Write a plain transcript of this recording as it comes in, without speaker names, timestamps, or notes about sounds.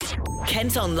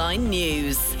Kent Online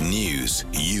News. News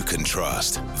you can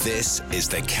trust. This is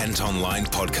the Kent Online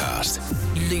Podcast.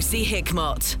 Lucy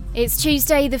Hickmott. It's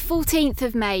Tuesday, the 14th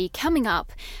of May. Coming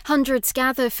up, hundreds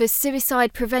gather for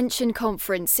Suicide Prevention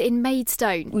Conference in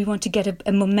Maidstone. We want to get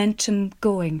a momentum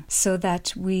going so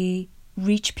that we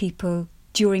reach people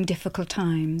during difficult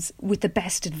times with the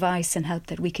best advice and help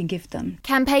that we can give them.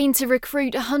 Campaign to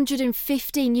recruit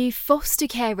 150 new foster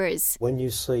carers. When you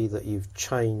see that you've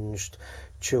changed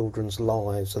children's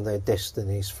lives and their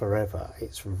destinies forever,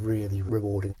 it's really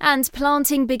rewarding. And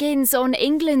planting begins on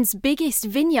England's biggest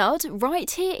vineyard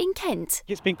right here in Kent.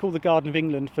 It's been called the Garden of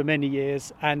England for many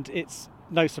years, and it's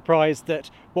no surprise that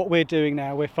what we're doing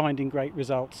now, we're finding great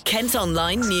results. Kent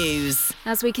Online News.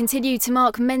 As we continue to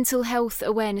mark Mental Health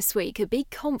Awareness Week, a big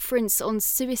conference on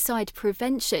suicide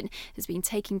prevention has been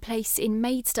taking place in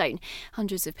Maidstone.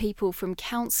 Hundreds of people from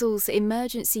councils,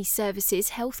 emergency services,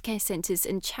 healthcare centres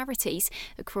and charities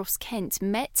across Kent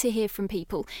met to hear from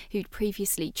people who'd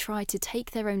previously tried to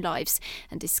take their own lives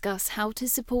and discuss how to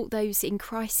support those in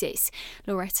crisis.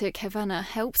 Loretta Kavanagh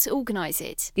helped organise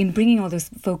it. In bringing all those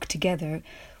folk together,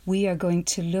 we are going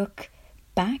to look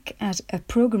back at a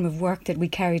programme of work that we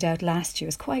carried out last year.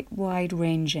 It's quite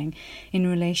wide-ranging in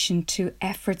relation to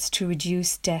efforts to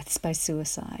reduce deaths by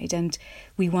suicide, and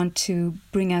we want to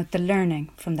bring out the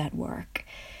learning from that work.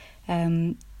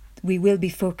 We will be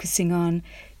focusing on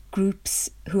groups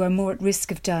who are more at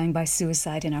risk of dying by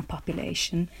suicide in our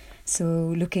population,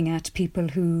 so looking at people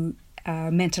who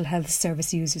are mental health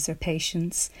service users or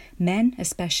patients, men,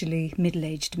 especially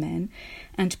middle-aged men,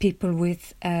 and people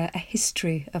with a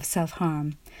history of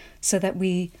self-harm, so that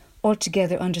we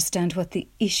altogether understand what the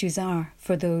issues are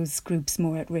for those groups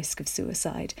more at risk of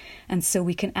suicide, and so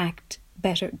we can act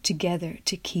better together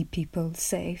to keep people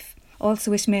safe.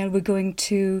 Also, Ishmael, we're going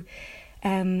to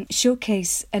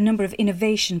showcase a number of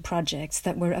innovation projects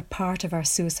that were a part of our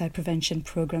suicide prevention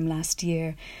programme last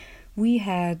year. We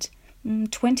had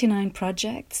 29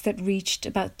 projects that reached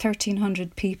about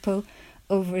 1,300 people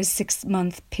over a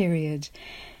 6-month period.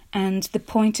 And the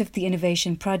point of the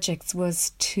innovation projects was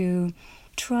to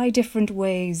try different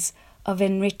ways of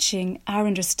enriching our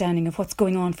understanding of what's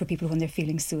going on for people when they're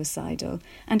feeling suicidal,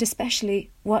 and especially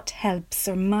what helps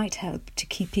or might help to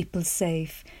keep people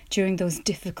safe during those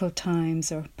difficult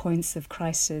times or points of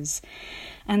crisis.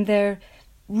 And they're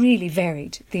really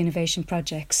varied, the innovation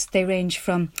projects. They range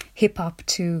from hip-hop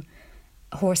to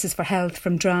Horses for Health,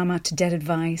 from drama to dead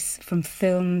advice, from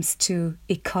films to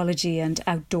ecology and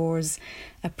outdoors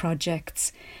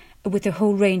projects, with a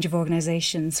whole range of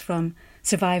organisations, from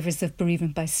survivors of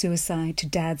bereavement by suicide to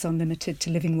Dads Unlimited to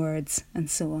Living Words and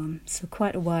so on. So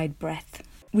quite a wide breadth.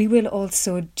 We will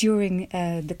also, during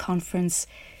the conference,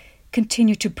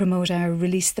 continue to promote our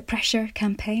Release the Pressure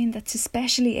campaign that's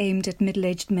especially aimed at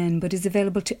middle-aged men, but is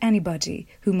available to anybody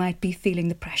who might be feeling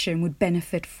the pressure and would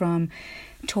benefit from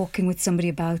talking with somebody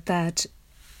about that,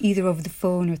 either over the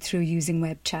phone or through using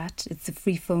web chat. It's a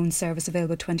free phone service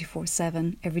available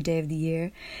 24/7 every day of the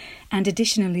year. And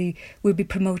additionally, we'll be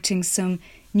promoting some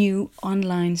new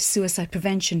online suicide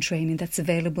prevention training that's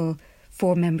available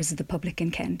for members of the public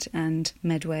in Kent and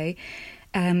Medway.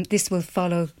 This will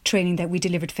follow training that we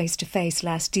delivered face-to-face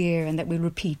last year and that we'll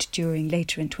repeat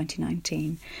later in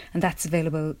 2019. And that's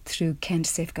available through Kent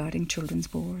Safeguarding Children's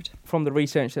Board. From the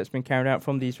research that's been carried out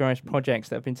from these various projects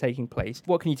that have been taking place,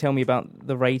 what can you tell me about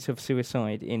the rate of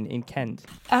suicide in Kent?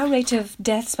 Our rate of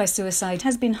deaths by suicide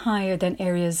has been higher than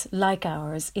areas like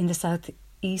ours in the south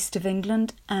east of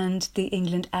England and the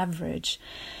England average.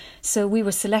 So we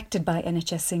were selected by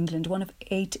NHS England, one of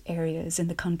 8 areas in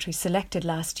the country selected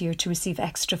last year to receive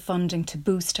extra funding to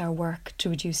boost our work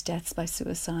to reduce deaths by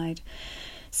suicide.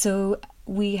 So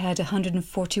we had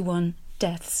 141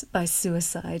 deaths by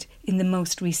suicide in the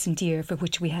most recent year, for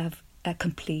which we have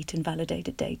complete and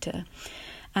validated data.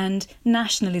 And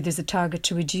nationally, there's a target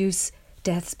to reduce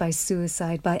deaths by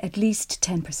suicide by at least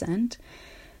 10%.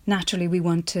 Naturally, we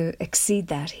want to exceed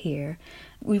that here.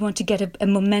 We want to get a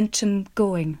momentum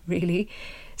going, really,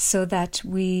 so that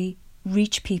we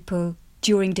reach people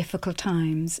during difficult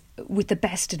times with the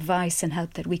best advice and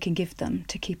help that we can give them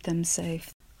to keep them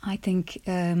safe. I think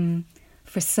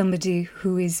for somebody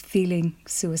who is feeling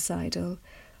suicidal,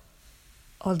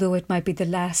 although it might be the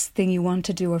last thing you want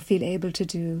to do or feel able to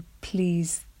do,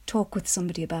 please talk with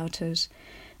somebody about it.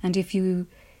 And if you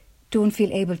don't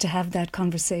feel able to have that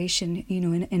conversation,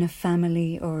 in a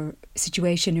family or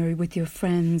situation or with your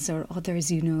friends or others,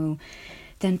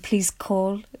 then please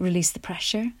call Release the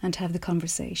Pressure and have the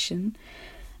conversation.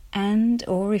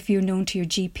 Or if you're known to your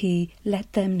GP,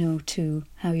 let them know too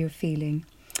how you're feeling.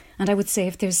 And I would say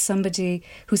if there's somebody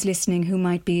who's listening who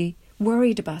might be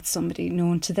worried about somebody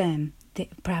known to them,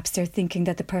 perhaps they're thinking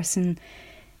that the person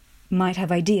might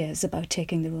have ideas about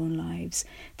taking their own lives,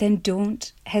 then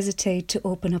don't hesitate to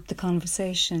open up the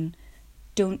conversation.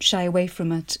 Don't shy away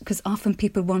from it, because often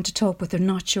people want to talk but they're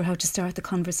not sure how to start the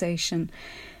conversation.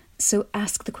 So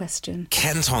ask the question.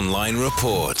 Kent Online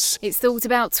reports. It's thought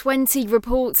about 20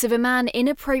 reports of a man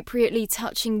inappropriately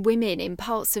touching women in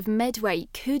parts of Medway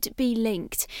could be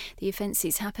linked. The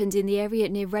offences happened in the area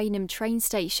near Rainham train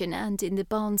station and in the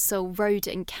Barnsole Road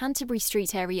and Canterbury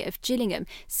Street area of Gillingham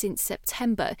since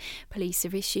September. Police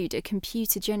have issued a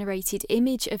computer-generated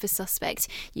image of a suspect.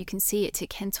 You can see it at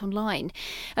Kent Online.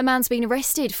 A man's been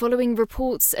arrested following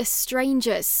reports a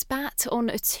stranger spat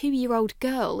on a 2-year-old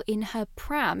girl in her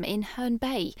pram in Herne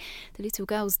Bay. The little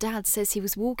girl's dad says he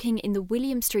was walking in the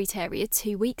William Street area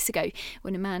 2 weeks ago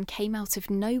when a man came out of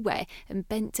nowhere and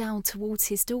bent down towards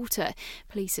his daughter.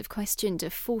 Police have questioned a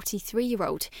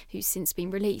 43-year-old who's since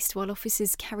been released while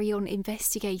officers carry on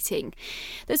investigating.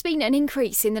 There's been an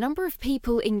increase in the number of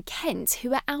people in Kent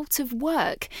who are out of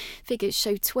work. Figures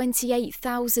show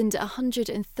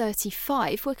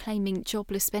 28,135 were claiming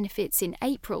jobless benefits in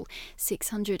April,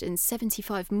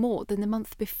 675 more than the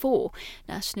month before.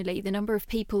 Nationally, the number of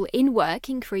people in work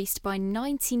increased by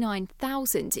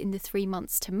 99,000 in the 3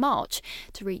 months to March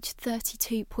to reach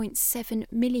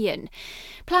 32.7 million.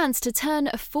 Plans to turn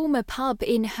a former pub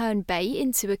in Herne Bay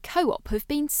into a co-op have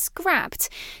been scrapped.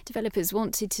 Developers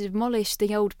wanted to demolish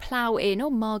the old Plough Inn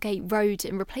on Margate Road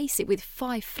and replace it with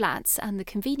 5 flats and the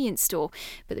convenience store,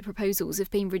 but the proposals have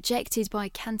been rejected by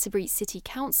Canterbury City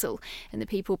Council, and the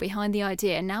people behind the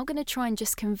idea are now going to try and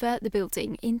just convert the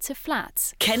building into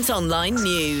flats. Kent Online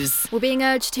News. We're being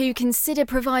urged to consider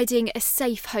providing a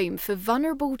safe home for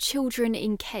vulnerable children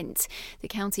in Kent. The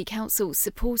County Council is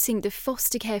supporting the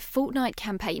Foster Care Fortnight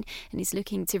campaign and is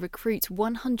looking to recruit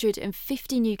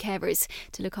 150 new carers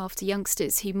to look after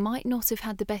youngsters who might not have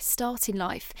had the best start in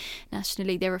life.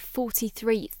 Nationally, there are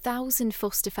 43,000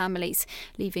 foster families,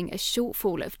 leaving a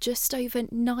shortfall of just over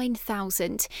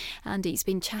 9,000. Andy's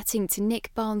been chatting to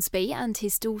Nick Barnsby and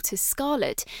his daughter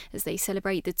Scarlett as they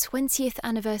celebrate the 20th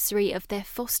anniversary of their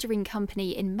fostering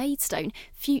company in Maidstone,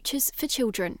 Futures for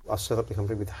Children. I set up the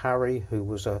company with Harry, who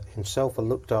was himself a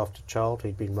looked after child.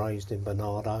 He'd been raised in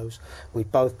Barnardo's.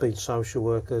 We'd both been social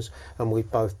workers and we'd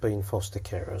both been foster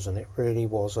carers, and it really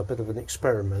was a bit of an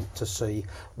experiment to see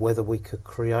whether we could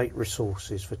create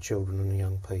resources for children and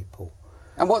young people.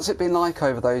 And what's it been like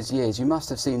over those years? You must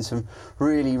have seen some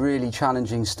really, really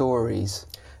challenging stories.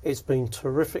 It's been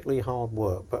terrifically hard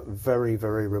work, but very,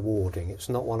 very rewarding. It's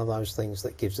not one of those things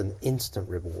that gives an instant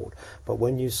reward, but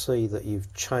when you see that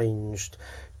you've changed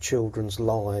children's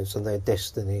lives and their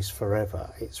destinies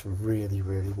forever, it's really,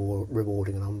 really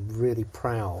rewarding, and I'm really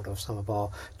proud of some of our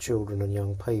children and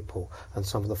young people and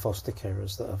some of the foster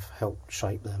carers that have helped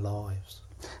shape their lives.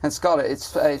 And Scarlett,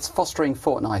 it's Fostering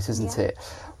Fortnight, isn't it?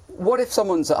 What if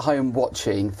someone's at home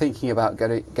watching, thinking about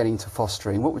getting to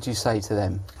fostering? What would you say to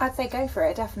them? I'd say go for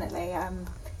it, definitely.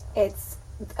 It's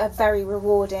a very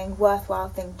rewarding, worthwhile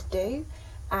thing to do,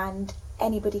 and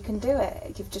anybody can do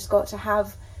it. You've just got to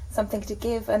have something to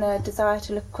give and a desire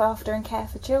to look after and care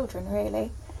for children,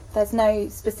 really. There's no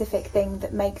specific thing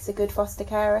that makes a good foster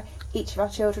carer. Each of our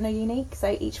children are unique,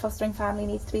 so each fostering family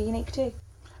needs to be unique too.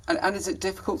 And is it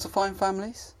difficult to find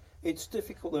families? It's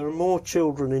difficult. There are more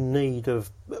children in need of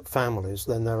families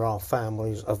than there are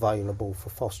families available for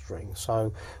fostering.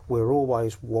 So we're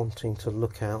always wanting to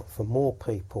look out for more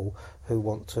people who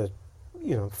want to,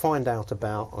 find out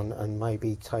about and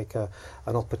maybe take an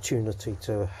opportunity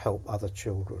to help other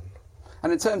children.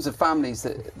 And in terms of families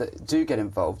that do get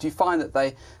involved, do you find that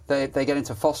they get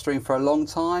into fostering for a long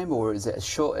time, or is it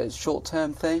a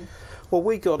short-term thing? Well,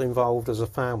 we got involved as a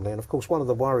family, and of course one of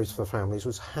the worries for families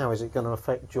was how is it going to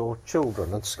affect your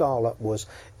children, and Scarlett was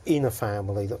in a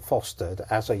family that fostered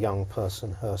as a young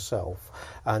person herself,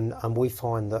 and we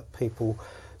find that people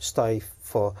stay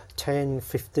for 10,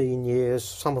 15 years.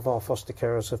 Some of our foster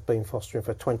carers have been fostering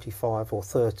for 25 or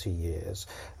 30 years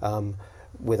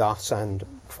with us and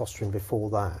fostering before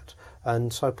that,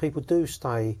 and so people do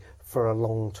stay for a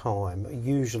long time,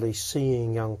 usually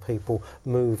seeing young people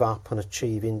move up and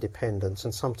achieve independence,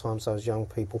 and sometimes those young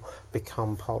people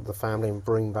become part of the family and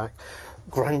bring back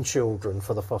grandchildren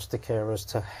for the foster carers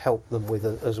to help them with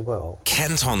it as well.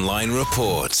 Kent Online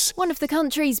reports. One of the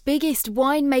country's biggest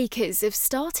winemakers have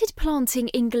started planting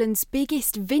England's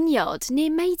biggest vineyard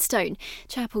near Maidstone.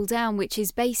 Chapel Down, which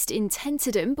is based in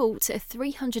Tenterden, bought a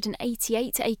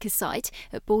 388-acre site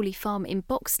at Borley Farm in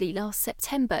Boxley last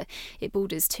September. It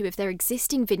borders 2 of their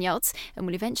existing vineyards and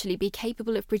will eventually be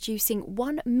capable of producing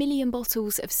 1 million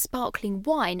bottles of sparkling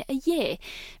wine a year.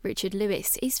 Richard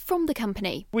Lewis is from the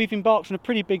company. We've embarked on a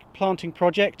pretty big planting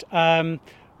project,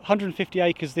 150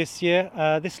 acres this year.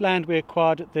 This land we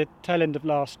acquired at the tail end of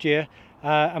last year,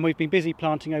 and we've been busy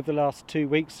planting over the last 2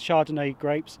 weeks Chardonnay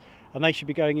grapes, and they should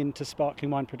be going into sparkling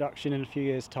wine production in a few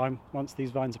years' time once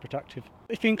these vines are productive.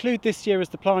 If you include this year as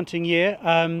the planting year,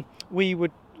 we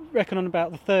would reckon on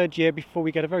about the third year before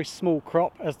we get a very small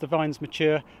crop as the vines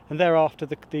mature, and thereafter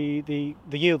the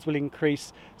yields will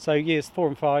increase. So years 4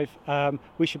 and 5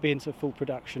 we should be into full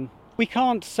production. We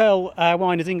can't sell our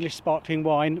wine as English sparkling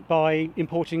wine by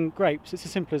importing grapes. It's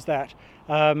as simple as that.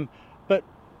 But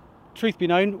truth be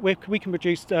known, we can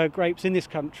produce grapes in this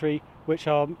country which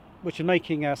are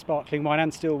making our sparkling wine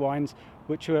and still wines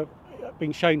which are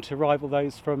being shown to rival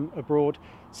those from abroad.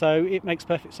 So it makes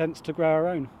perfect sense to grow our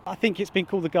own. I think it's been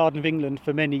called the Garden of England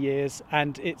for many years,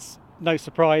 and it's no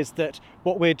surprise that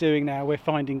what we're doing now, we're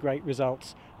finding great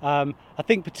results. I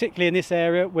think particularly in this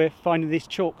area, we're finding these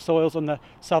chalk soils on the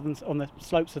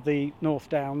slopes of the North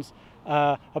Downs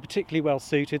are particularly well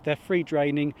suited. They're free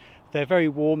draining, they're very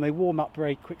warm, they warm up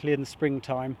very quickly in the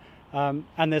springtime.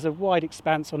 And there's a wide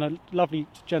expanse on a lovely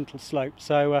gentle slope,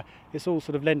 so it's all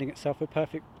sort of lending itself for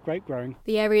perfect grape growing.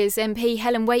 The area's MP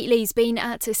Helen Whately's been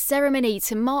at a ceremony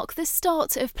to mark the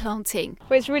start of planting.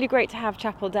 Well, it's really great to have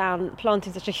Chapel Down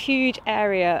planting such a huge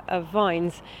area of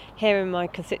vines here in my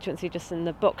constituency, just in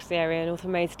the Boxley area, north of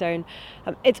Maidstone.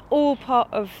 It's all part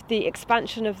of the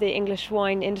expansion of the English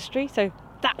wine industry, so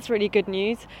that's really good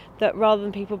news, that rather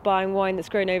than people buying wine that's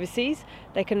grown overseas,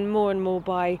 they can more and more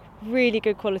buy really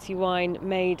good quality wine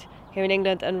made here in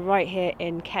England and right here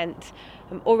in Kent.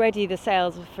 Already the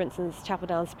sales of, for instance, Chapel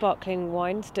Down sparkling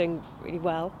wines doing really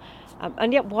well.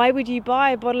 And yet, why would you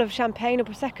buy a bottle of champagne or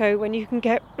Prosecco when you can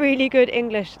get really good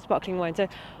English sparkling wine? So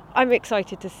I'm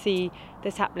excited to see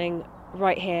this happening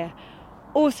right here.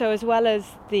 Also, as well as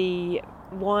the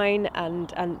wine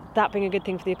and that being a good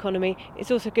thing for the economy,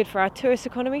 it's also good for our tourist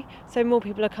economy. So more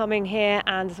people are coming here,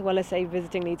 and as well as, say,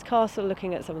 visiting Leeds Castle,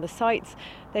 looking at some of the sites,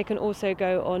 they can also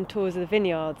go on tours of the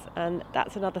vineyards, and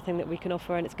that's another thing that we can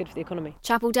offer, and it's good for the economy.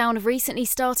 Chapel Down have recently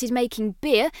started making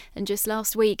beer, and just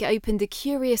last week opened the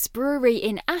Curious Brewery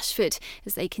in Ashford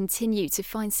as they continue to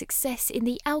find success in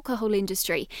the alcohol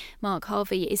industry. Mark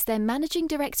Harvey is their managing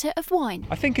director of wine.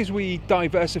 I think as we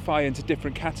diversify into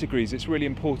different categories, it's really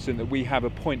important that we have a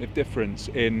point of difference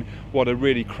in what are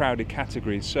really crowded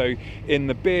categories. So in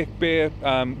the beer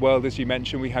world, as you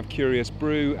mentioned, we have Curious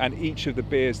Brew, and each of the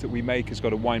beers that we make has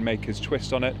got a winemaker's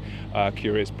twist on it.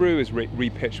 Curious Brew is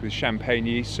repitched with champagne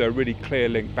yeast, so a really clear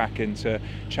link back into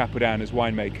Chapel Down as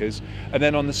winemakers. And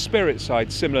then on the spirit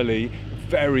side, similarly,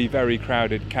 very, very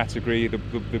crowded category. The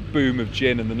boom of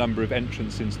gin and the number of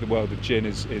entrants into the world of gin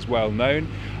is well known.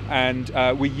 And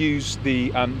we use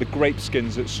the grape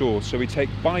skins at source. So we take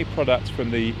byproducts from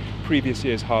the previous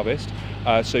year's harvest,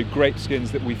 so grape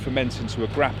skins that we ferment into a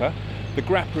grappa. The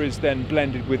grappa is then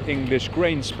blended with English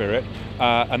grain spirit,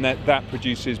 and that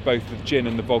produces both the gin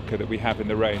and the vodka that we have in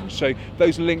the range. So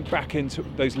those links back into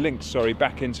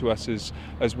us as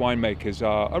winemakers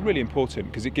are really important,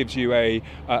 because it gives you a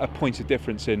point of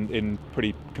difference in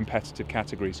pretty competitive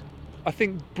categories. I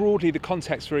think broadly the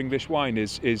context for English wine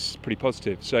is pretty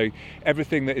positive. So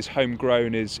everything that is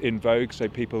homegrown is in vogue. So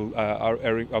people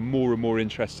are more and more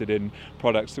interested in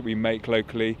products that we make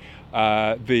locally.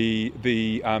 Since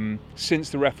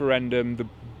the referendum, the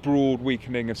broad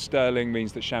weakening of sterling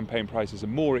means that champagne prices are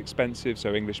more expensive,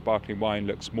 so English sparkling wine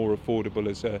looks more affordable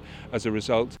as a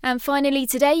result. And finally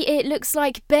today, it looks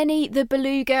like Benny the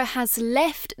beluga has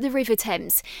left the River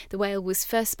Thames. The whale was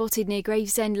first spotted near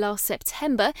Gravesend last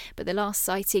September, but the last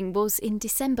sighting was in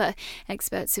December.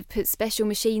 Experts have put special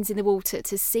machines in the water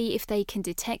to see if they can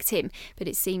detect him, but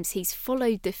it seems he's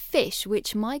followed the fish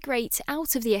which migrate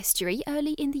out of the estuary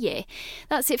early in the year.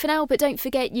 That's it for now, but don't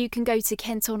forget you can go to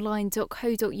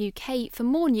kentonline.co.uk for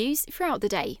more news throughout the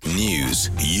day. News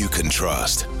you can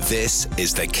trust. This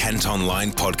is the Kent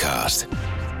Online Podcast.